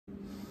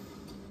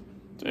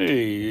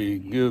Hey,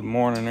 good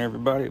morning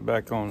everybody,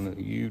 back on the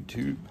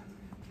YouTube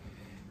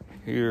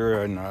here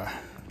on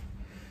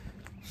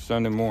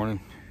Sunday morning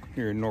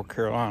here in North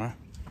Carolina.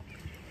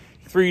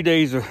 3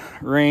 days of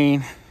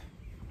rain,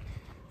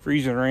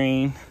 freezing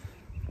rain.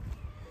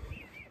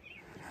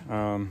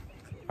 I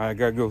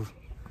gotta go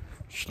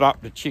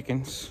slop the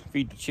chickens,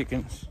 feed the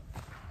chickens.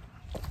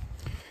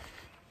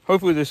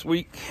 Hopefully this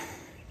week,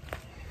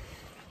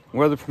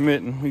 weather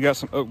permitting, we got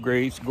some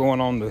upgrades going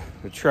on the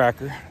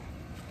tracker.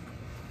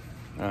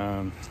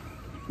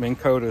 Minn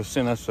Kota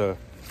sent us a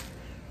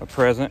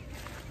present,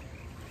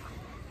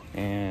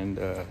 and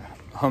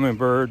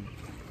Humminbird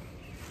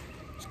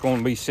is going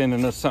to be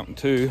sending us something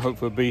too.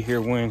 Hopefully it'll be here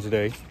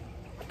Wednesday.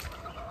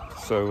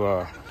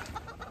 So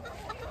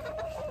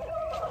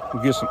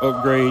we'll get some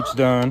upgrades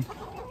done.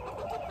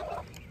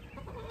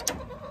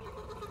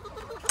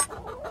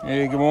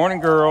 Hey, good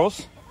morning,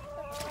 girls.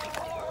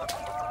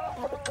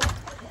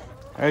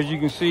 As you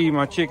can see,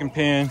 my chicken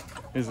pen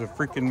is a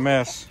freaking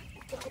mess.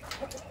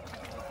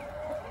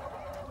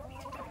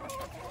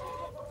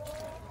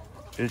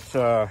 It's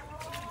I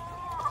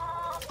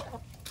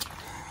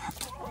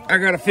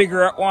gotta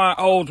figure out why it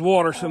holds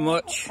water so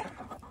much.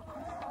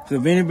 So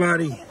if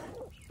anybody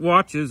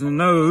watches and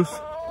knows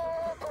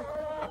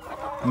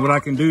what I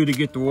can do to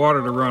get the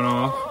water to run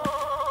off,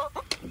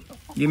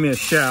 give me a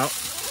shout.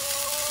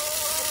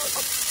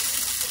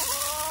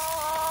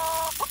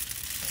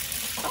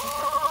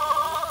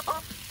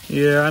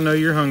 Yeah, I know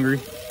you're hungry.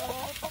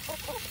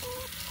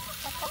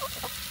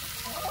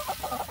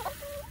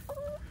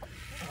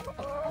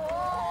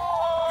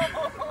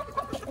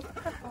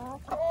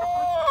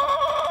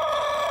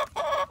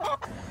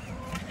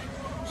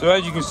 So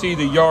as you can see,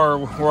 the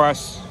yard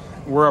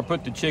where I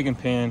put the chicken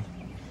pen,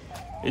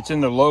 it's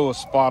in the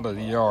lowest spot of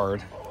the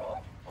yard.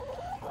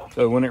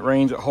 So when it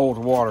rains, it holds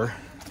water.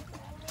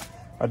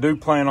 I do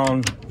plan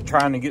on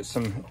trying to get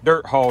some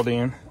dirt hauled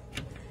in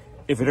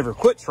if it ever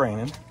quits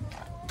raining,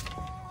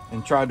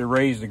 and try to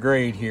raise the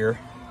grade here,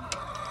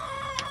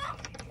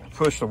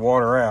 push the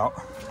water out.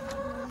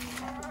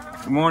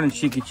 Good morning,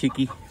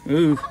 chicky.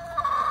 Ooh,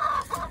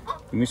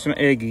 give me some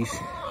eggies.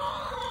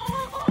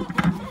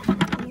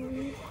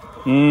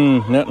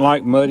 Nothing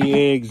like muddy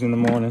eggs in the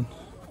morning.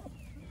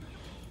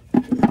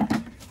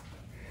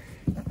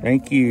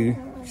 Thank you,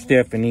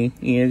 Stephanie.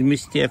 Yeah,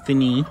 Miss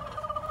Stephanie.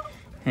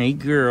 Hey,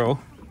 girl.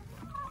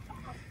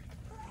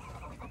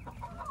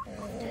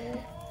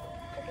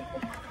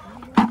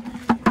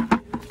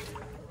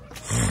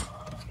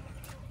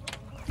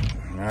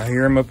 I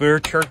hear him up there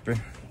chirping.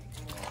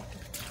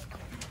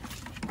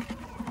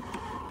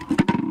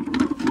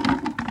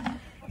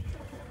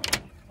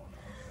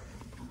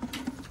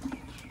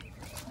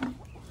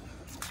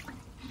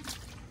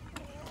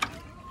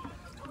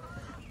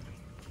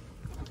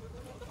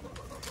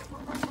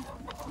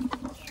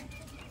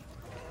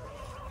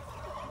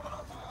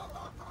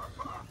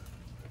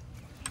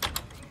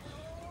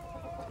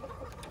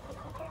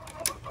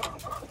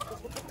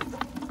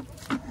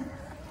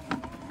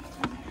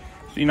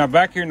 See, now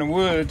back here in the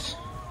woods,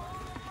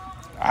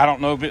 I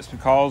don't know if it's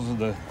because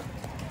of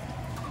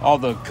all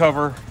the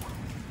cover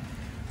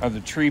of the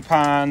tree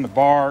pine, the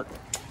bark,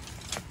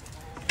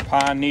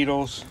 pine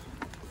needles,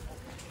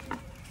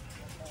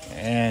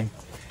 and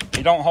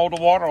it don't hold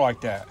the water like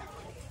that.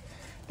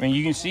 I mean,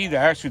 you can see that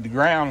actually the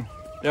ground,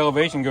 the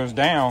elevation goes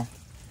down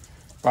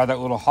by that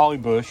little holly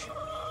bush,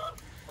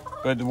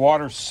 but the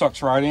water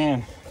sucks right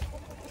in.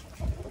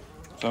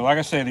 So like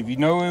I said, if you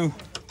know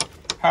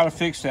how to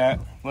fix that,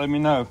 let me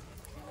know.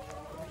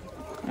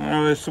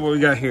 Let's see what we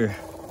got here.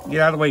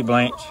 Get out of the way,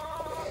 Blanche.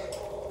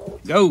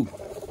 Go.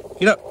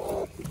 Get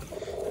up.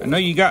 I know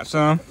you got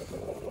some.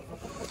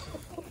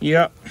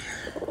 Yep.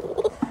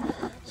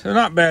 So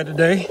not bad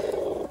today.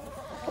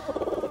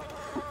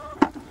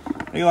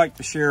 They like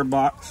to share a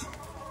box.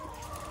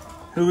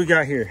 Who we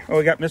got here? Oh,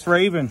 we got Miss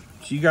Raven.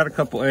 She got a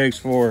couple eggs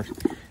for us.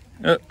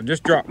 Oh,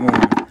 just dropped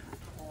one.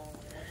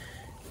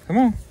 Come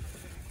on.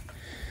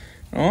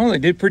 Oh, they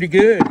did pretty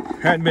good.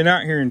 Hadn't been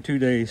out here in 2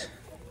 days.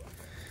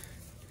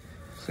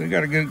 So we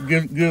got a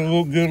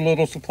good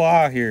little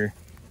supply here.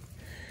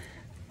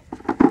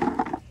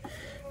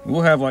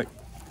 We'll have like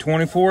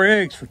 24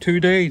 eggs for 2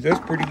 days.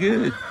 That's pretty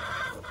good.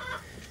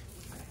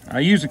 I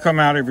usually come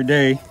out every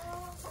day,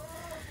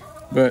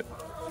 but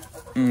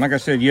like I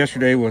said,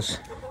 yesterday was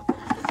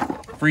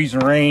freezing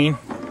rain.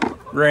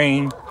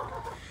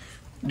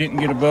 Didn't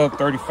get above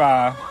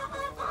 35.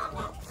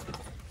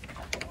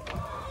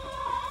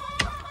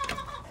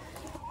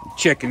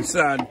 Check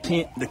inside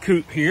the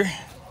coop here.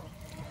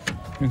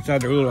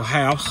 Inside their little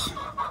house.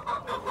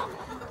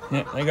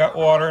 Yeah, they got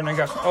water and they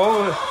got,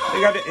 oh,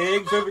 they got the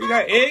eggs over. You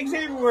got eggs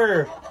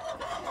everywhere.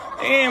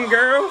 Damn,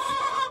 girls.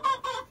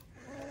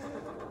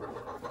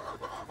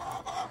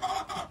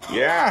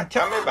 Yeah,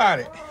 tell me about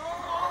it.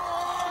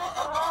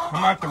 I'm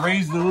gonna have to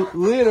raise the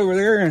lid over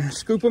there and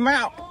scoop them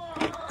out.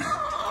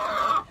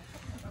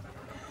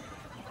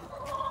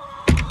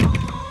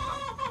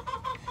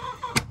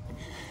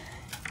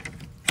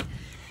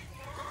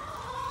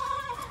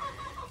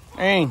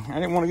 Dang, I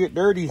didn't want to get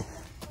dirty.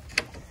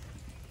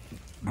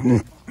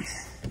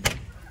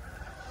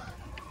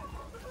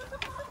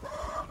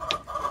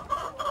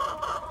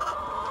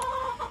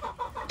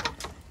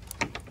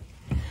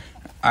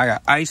 I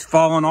got ice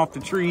falling off the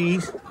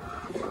trees.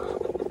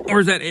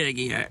 Where's that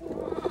eggy at?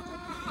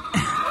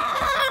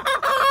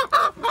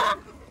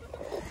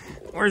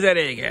 Where's that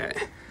egg at?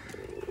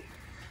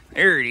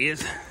 There it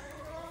is.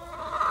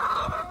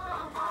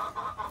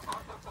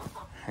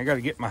 I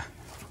gotta get my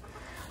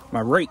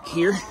rake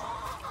here.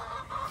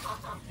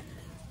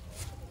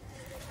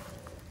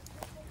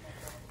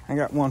 I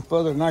got one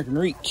further than I can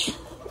reach.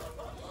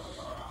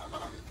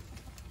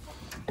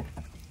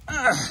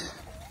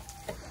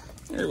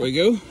 There we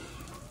go.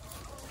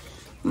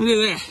 Look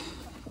at that.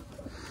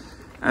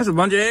 That's a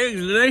bunch of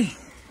eggs today.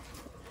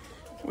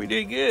 We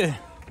did good.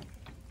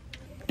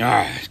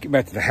 Let's get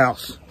back to the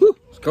house. Whew,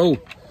 it's cold.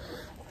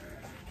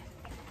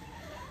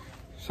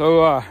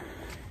 So,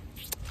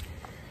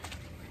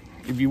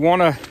 if you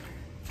want to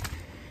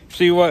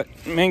see what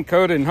Minn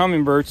Kota and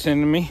Humminbird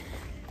sending me,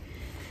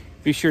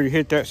 be sure to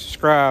hit that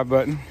subscribe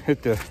button,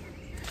 hit the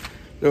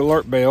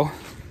alert bell.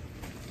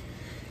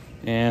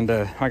 And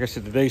like I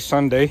said, today's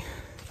Sunday,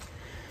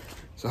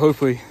 so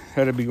hopefully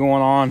that'll be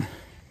going on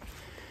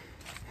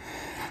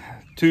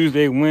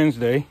Tuesday,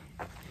 Wednesday.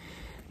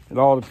 It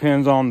all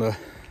depends on the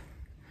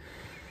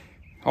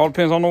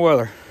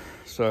weather.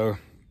 So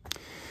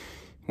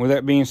with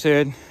that being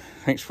said,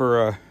 thanks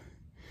for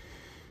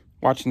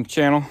watching the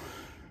channel.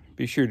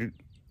 Be sure to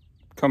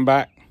come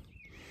back.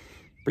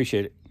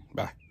 Appreciate it.